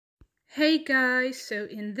Hey guys, so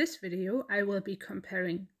in this video I will be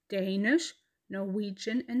comparing Danish,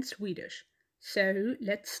 Norwegian and Swedish. So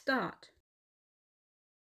let's start.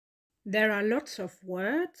 There are lots of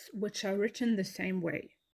words which are written the same way.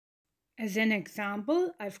 As an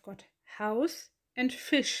example, I've got house and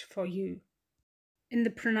fish for you. In the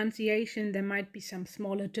pronunciation there might be some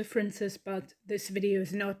smaller differences, but this video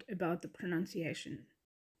is not about the pronunciation.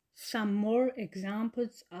 Some more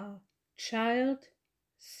examples are child,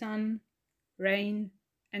 sun, rain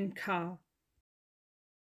and car.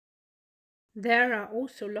 There are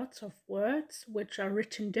also lots of words which are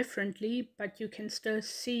written differently, but you can still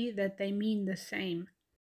see that they mean the same.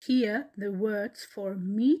 Here, the words for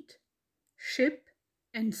meat, ship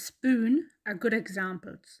and spoon are good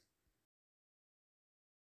examples.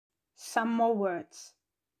 Some more words: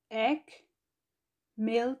 egg,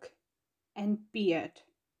 milk and beard.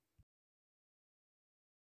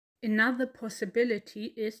 Another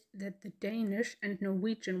possibility is that the Danish and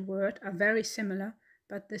Norwegian word are very similar,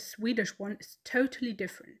 but the Swedish one is totally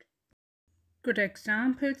different. Good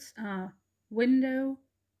examples are window,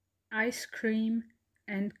 ice cream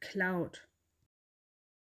and cloud.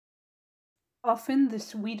 Often the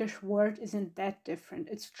Swedish word isn't that different,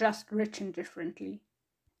 it's just written differently.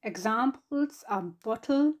 Examples are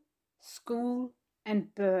bottle, school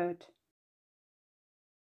and bird.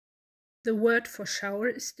 The word for shower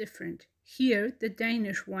is different. Here the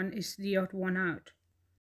Danish one is the odd one out.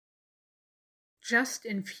 Just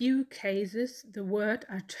in few cases the words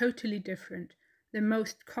are totally different. The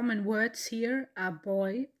most common words here are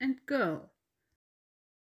boy and girl.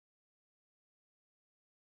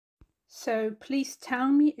 So please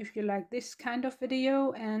tell me if you like this kind of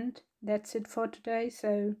video, and that's it for today.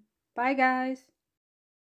 So bye guys!